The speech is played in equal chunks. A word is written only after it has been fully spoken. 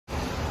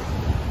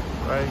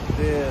Right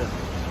there.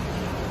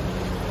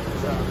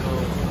 Taco.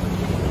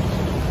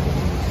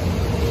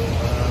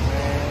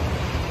 Man.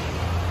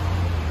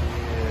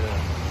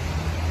 Yeah.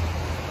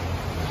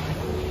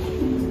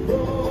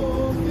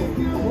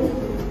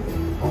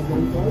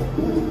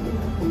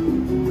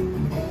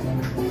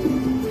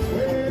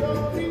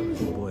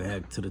 Boy,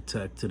 heck to the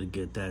tech to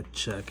get that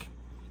check.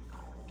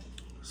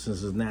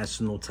 Since it's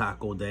National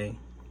Taco Day,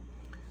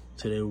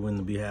 today we're going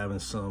to be having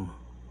some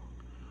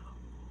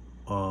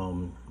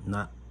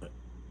not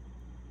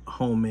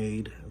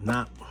homemade,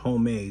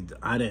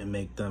 I didn't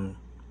make them.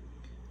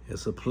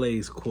 It's a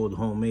place called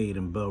Homemade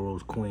in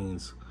Bellerose,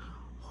 Queens.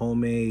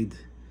 Homemade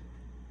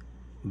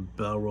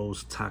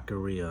Bellerose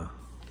Taqueria,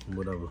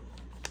 whatever.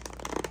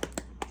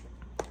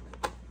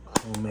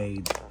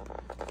 Homemade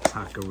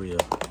Taqueria.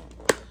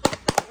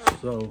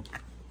 So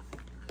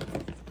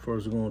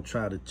first we're gonna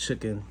try the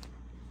chicken.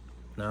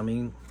 Know what I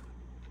mean?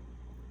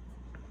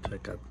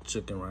 Check out the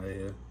chicken right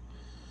here.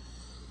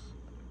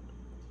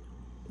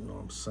 You know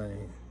what I'm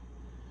saying?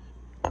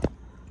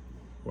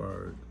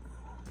 Word.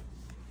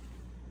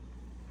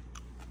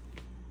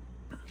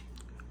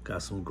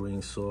 Got some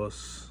green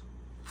sauce.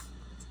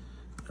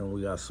 And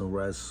we got some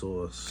red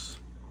sauce.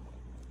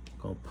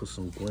 Gonna put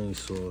some green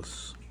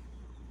sauce.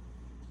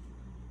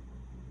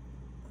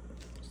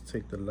 Let's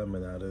take the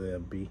lemon out of there,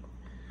 B.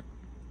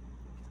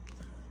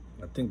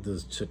 I think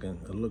this chicken,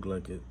 it looked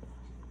like it.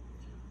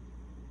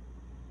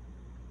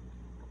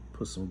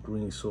 Put some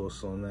green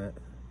sauce on that.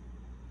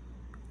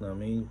 Know what I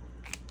mean?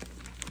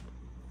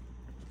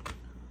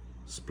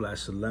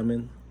 Splash of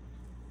lemon.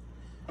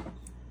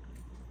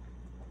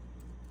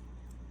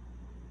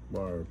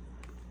 Word.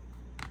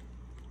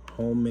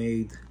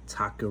 Homemade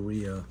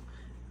Taqueria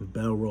in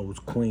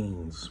Bellerose,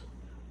 Queens.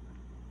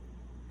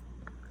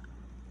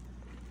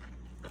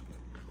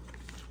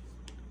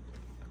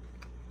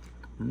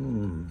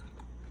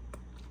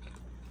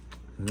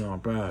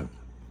 Not bad.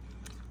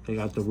 They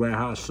got the red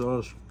hot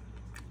sauce.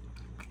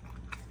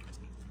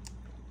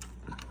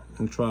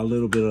 And try a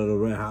little bit of the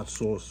red hot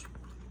sauce.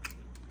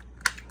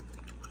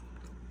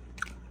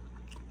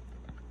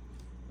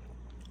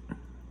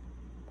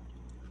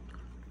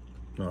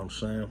 Know what I'm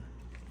saying?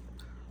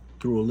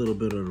 Threw a little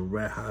bit of the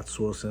red hot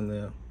sauce in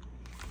there.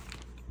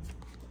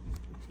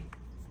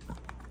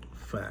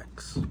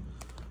 Facts. Here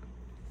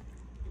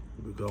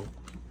we go.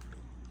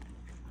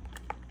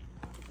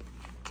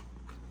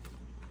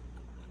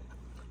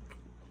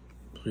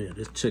 So yeah,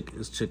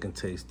 this chicken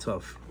tastes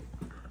tough.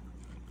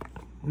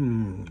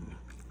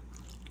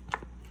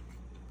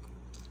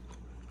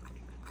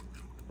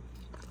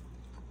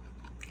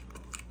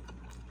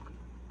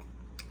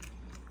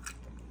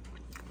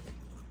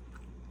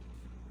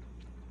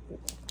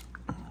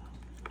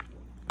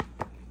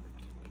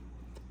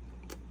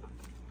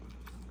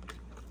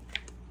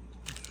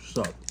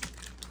 So,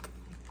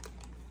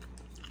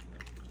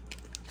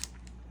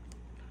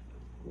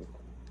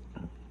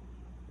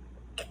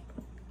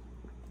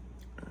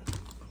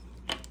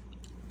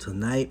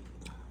 tonight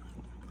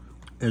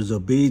is a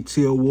BET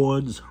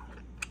Awards.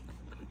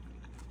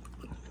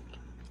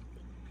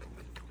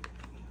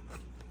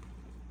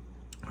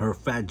 Her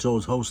Fat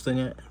Joe's hosting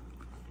it.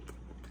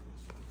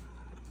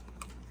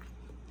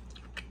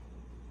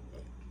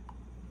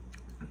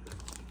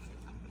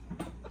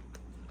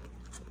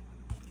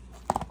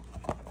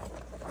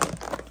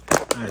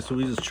 Alright, so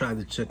we just tried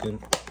the chicken.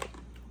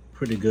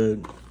 Pretty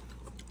good.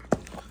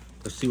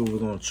 Let's see what we're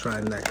gonna try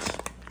next.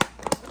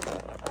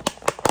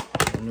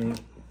 I mean,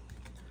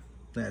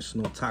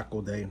 National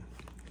Taco Day.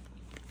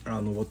 I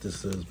don't know what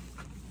this is.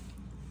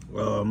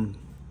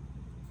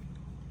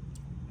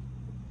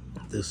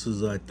 This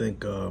is, I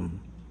think, I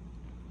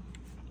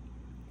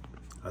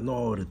know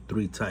all the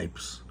 3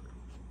 types.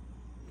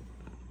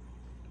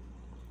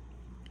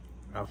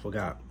 I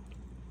forgot.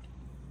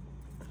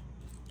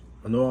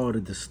 I know I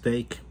ordered the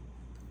steak,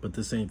 but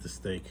this ain't the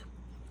steak.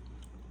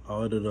 I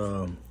ordered,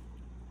 an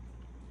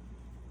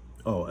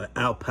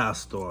al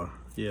pastor.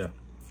 Yeah.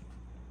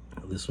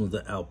 This one's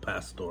the al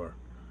pastor.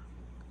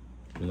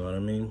 You know what I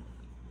mean?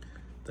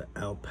 The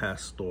al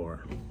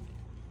pastor.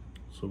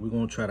 So we're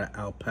gonna try the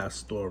al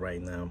pastor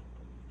right now.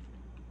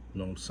 You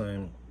know what I'm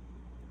saying?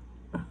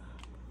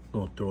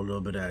 Gonna throw a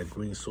little bit of that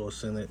green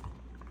sauce in it.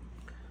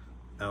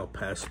 Al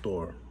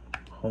pastor,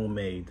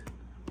 homemade.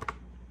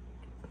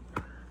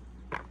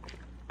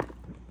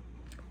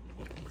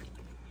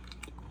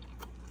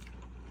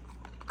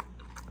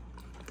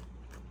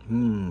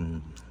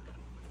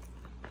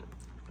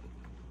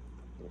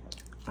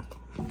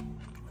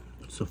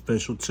 It's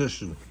official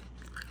tissue.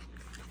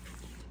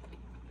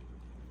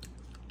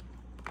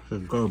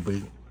 Should go,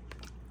 B.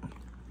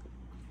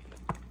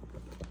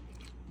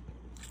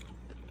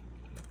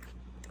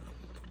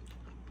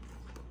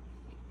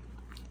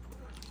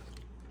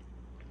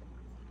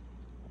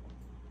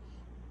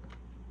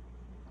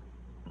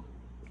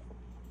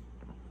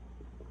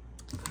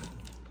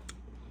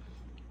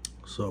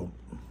 So,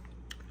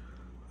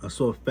 I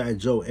saw a Fat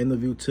Joe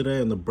interview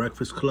today on the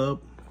Breakfast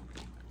Club.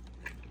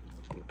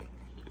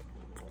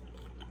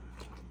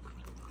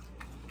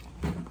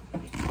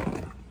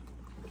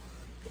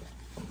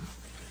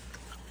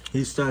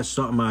 He started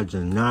something I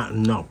did not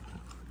know.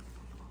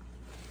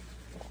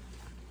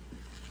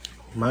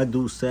 My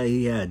dude said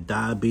he had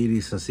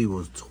diabetes since he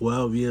was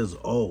 12 years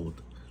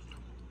old.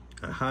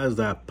 How is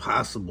that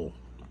possible?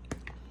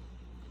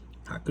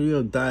 How could you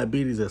have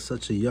diabetes at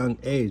such a young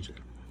age?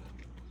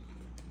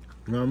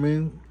 You know what I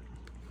mean?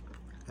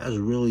 That's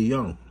really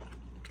young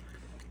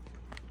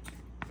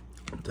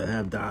to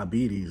have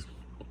diabetes.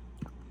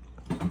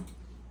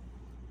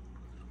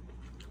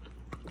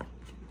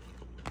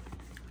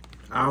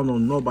 I don't know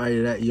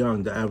nobody that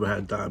young that ever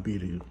had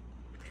diabetes.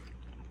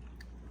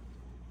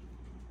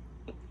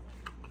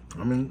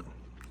 I mean,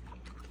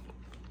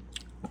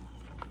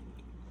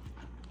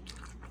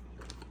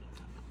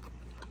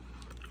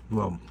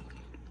 well,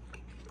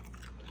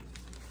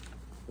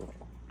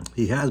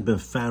 he has been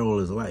fat all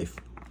his life.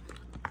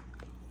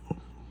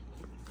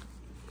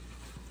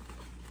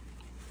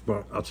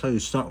 But I'll tell you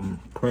something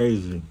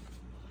crazy.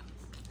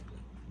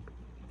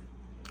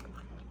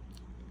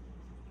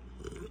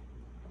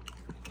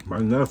 My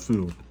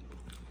nephew,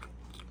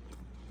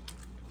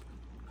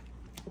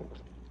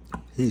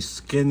 he's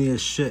skinny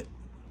as shit.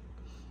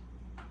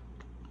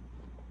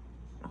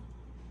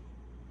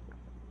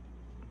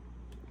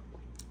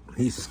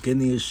 He's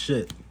skinny as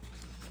shit.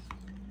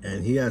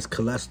 And he has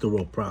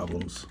cholesterol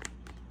problems.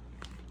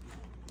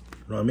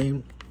 You know what I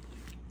mean?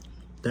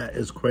 That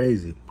is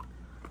crazy.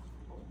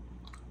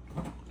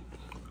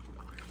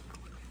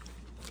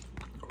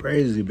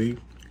 Crazy, B.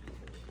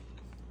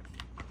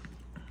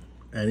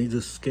 And he's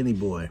a skinny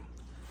boy.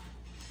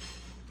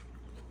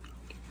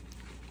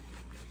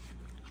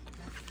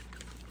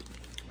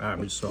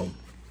 Alright, so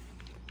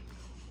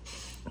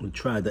we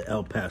tried the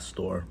El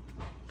Pastor.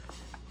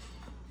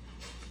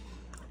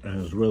 And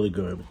it was really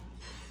good.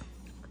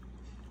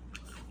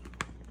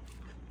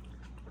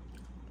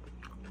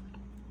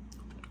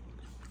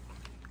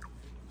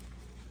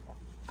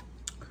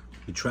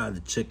 We tried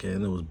the chicken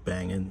and it was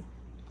banging.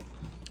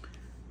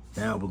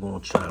 Now we're gonna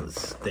try the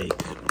steak.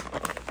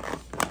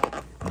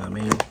 You know what I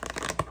mean?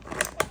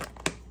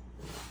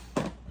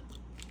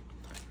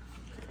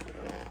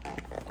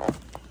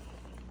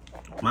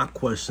 My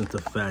question to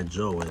Fat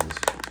Joe is,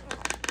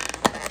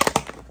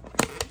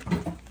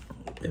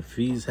 if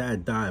he's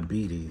had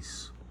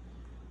diabetes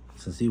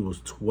since he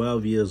was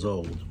 12 years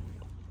old,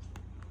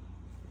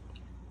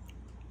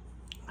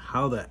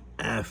 how the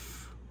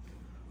F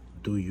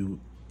do you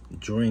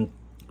drink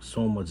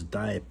so much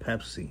Diet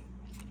Pepsi?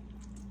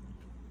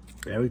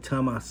 Every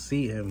time I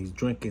see him, he's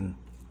drinking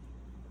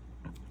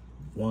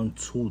 1,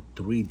 2,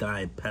 3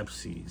 Diet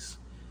Pepsis.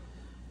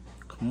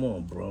 Come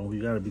on, bro.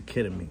 You gotta be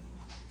kidding me.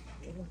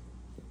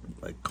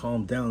 Like,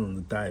 calm down on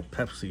the Diet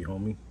Pepsi,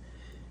 homie.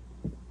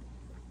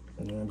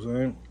 You know what I'm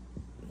saying?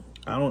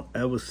 I don't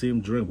ever see him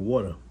drink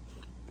water.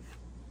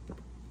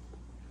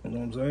 You know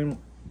what I'm saying?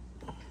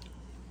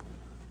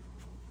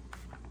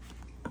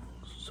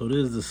 So this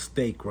is the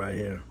steak right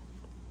here.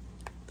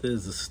 This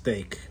is the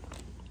steak.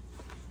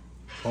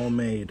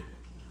 Homemade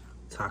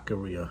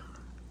Taqueria.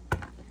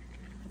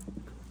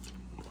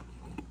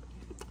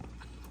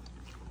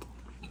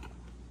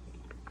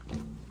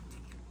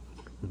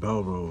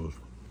 Bellerose.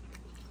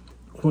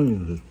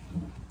 Queens.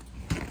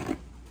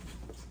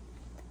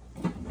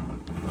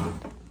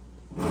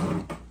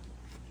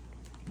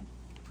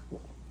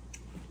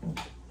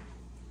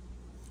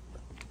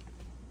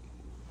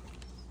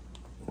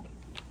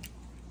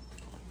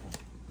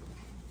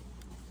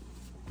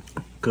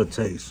 Good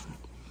taste.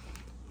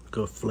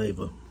 Good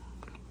flavor.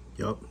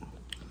 Yup.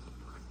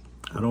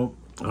 I don't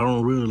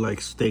really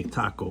like steak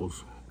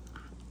tacos.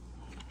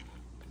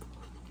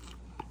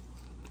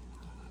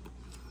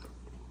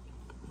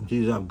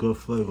 These have good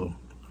flavor.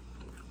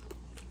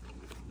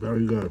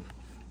 Very good.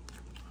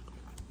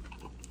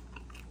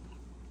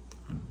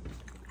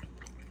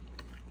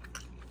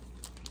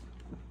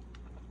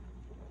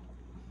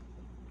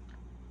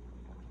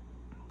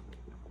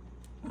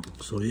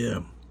 So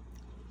yeah,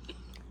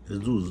 this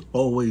dude's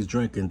always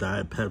drinking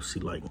Diet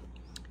Pepsi. Like,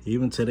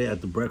 even today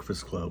at the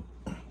Breakfast Club,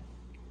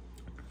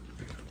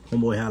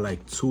 homeboy had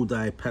like 2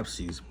 Diet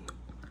Pepsis.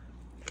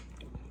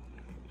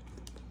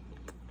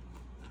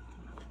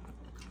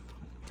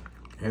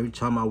 Every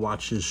time I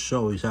watch his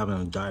show, he's having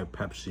a Diet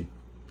Pepsi.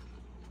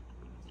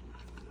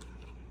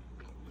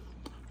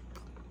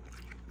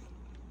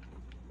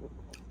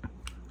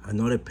 I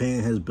know they're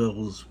paying his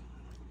bills.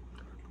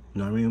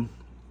 You know what I mean?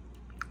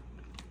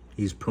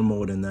 He's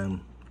promoting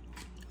them.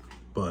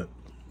 But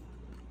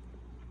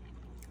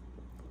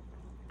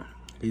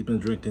he's been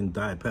drinking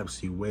Diet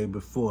Pepsi way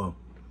before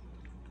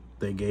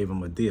they gave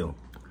him a deal.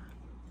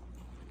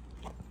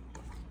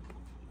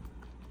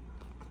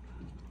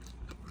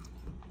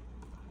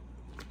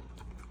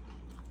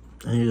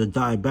 And he's a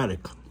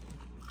diabetic.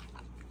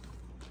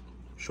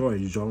 Sure,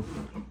 you Joe.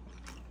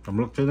 I'm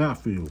looking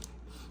out for you.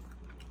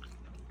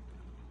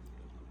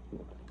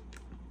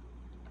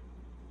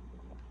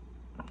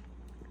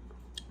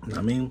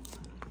 I mean,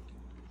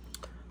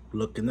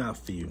 looking out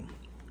for you.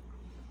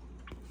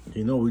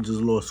 You know, we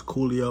just lost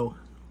Coolio,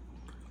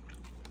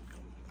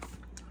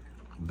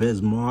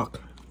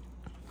 Bismarck,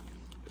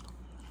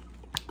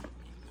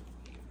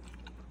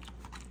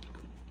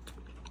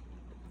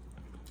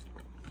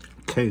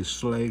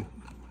 K-Slay.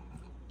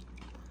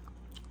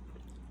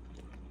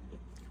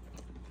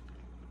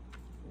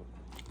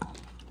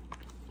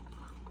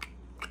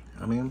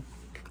 I mean,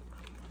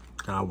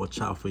 gotta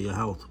watch out for your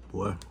health,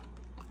 boy.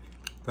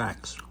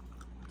 Facts.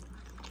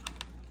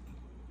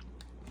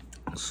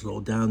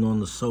 Slow down on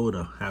the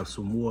soda. Have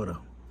some water.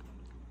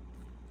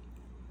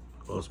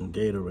 Or some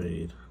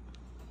Gatorade. You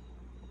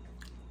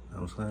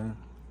know what I'm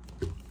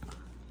saying?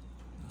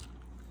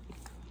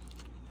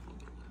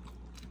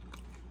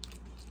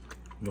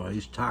 Yo,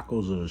 these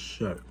tacos are the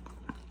shit.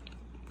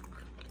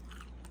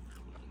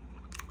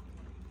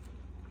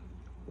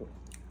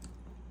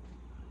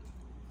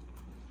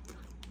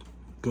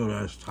 Good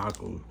ass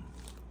tacos.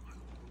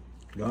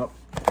 Yup.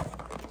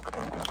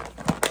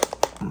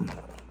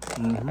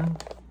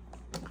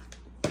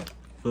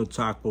 Good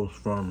tacos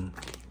from,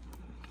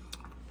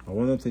 I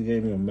wonder if they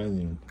gave me a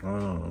menu. I don't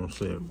know, I don't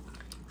see it.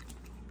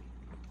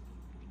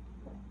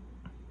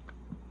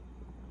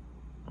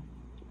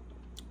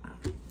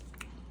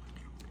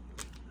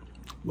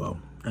 Well,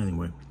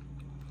 anyway.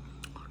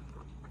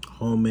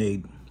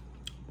 Homemade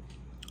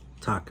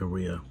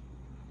Taqueria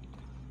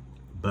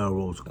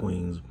Bellerose,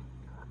 Queens.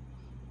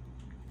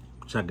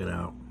 Check it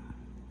out.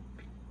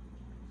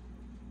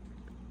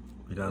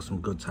 We got some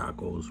good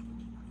tacos.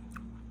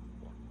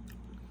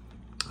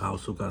 I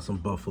also got some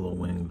buffalo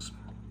wings.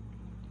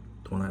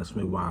 Don't ask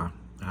me why.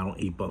 I don't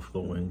eat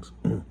buffalo wings.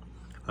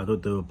 I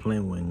thought they were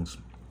plain wings.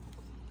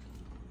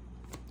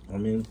 I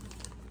mean,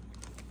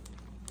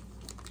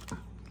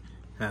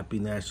 happy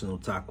National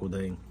Taco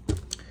Day.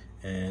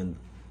 And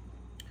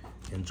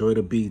enjoy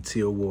the BET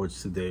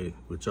Awards today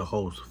with your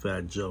host,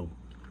 Fat Joe.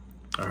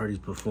 I heard he's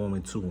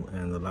performing too,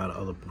 and a lot of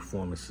other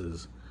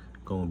performances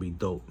gonna be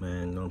dope,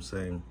 man. You know what I'm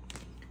saying?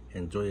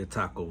 Enjoy your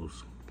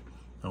tacos.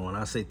 And when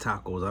I say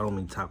tacos, I don't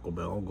mean Taco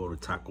Bell. I don't go to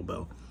Taco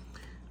Bell.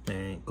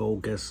 Man, go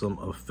get some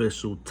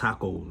official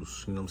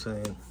tacos. You know what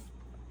I'm saying?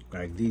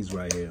 Like these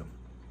right here.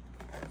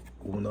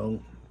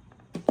 Uno.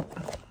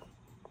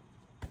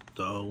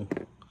 Dough.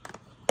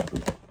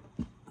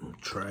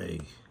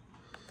 Tray.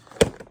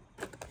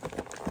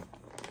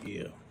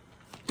 Yeah.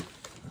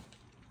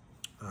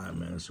 Alright,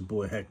 man. It's your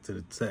boy Heck to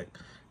the Tech.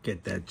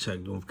 Get that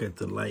check. Don't forget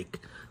to like,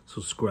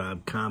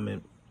 subscribe,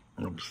 comment.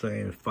 You know what I'm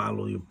saying?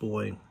 Follow your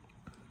boy.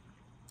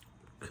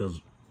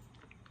 Because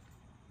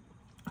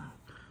a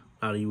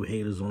lot of you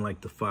haters don't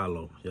like to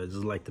follow. Y'all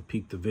just like to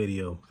peep the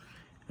video.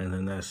 And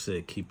then that's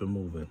it. Keep it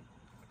moving.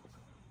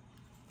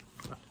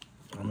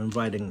 I'm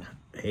inviting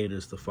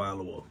haters to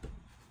follow.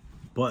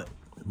 But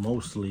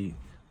mostly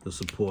the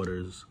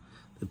supporters,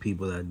 the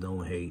people that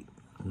don't hate.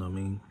 You know what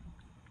I mean?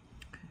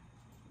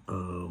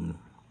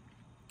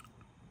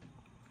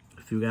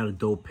 If you got a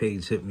dope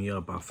page, hit me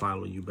up. I'll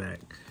follow you back.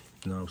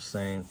 You know what I'm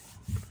saying?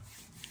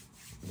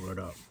 Word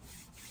up.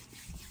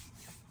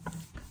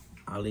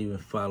 I'll even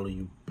follow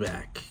you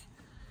back.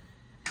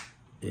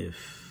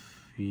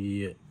 If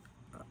you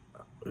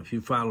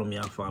follow me,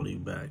 I'll follow you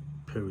back.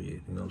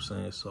 Period. You know what I'm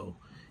saying? So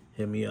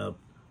hit me up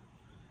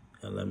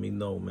and let me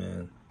know,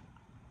 man.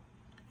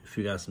 If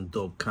you got some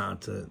dope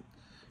content,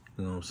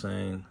 you know what I'm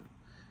saying?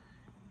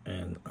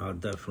 And I'll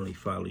definitely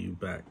follow you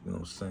back. You know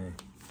what I'm saying?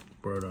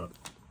 Word up.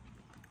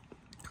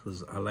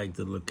 Because I like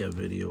to look at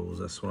videos.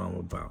 That's what I'm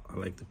about. I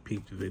like to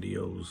peep the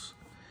videos.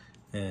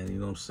 And you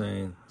know what I'm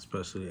saying?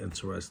 Especially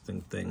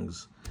interesting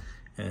things.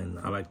 And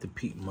I like to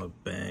peep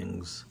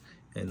mukbangs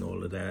and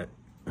all of that.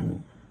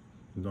 You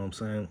know what I'm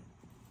saying?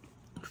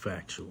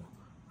 Factual.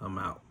 I'm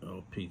out.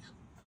 Peace.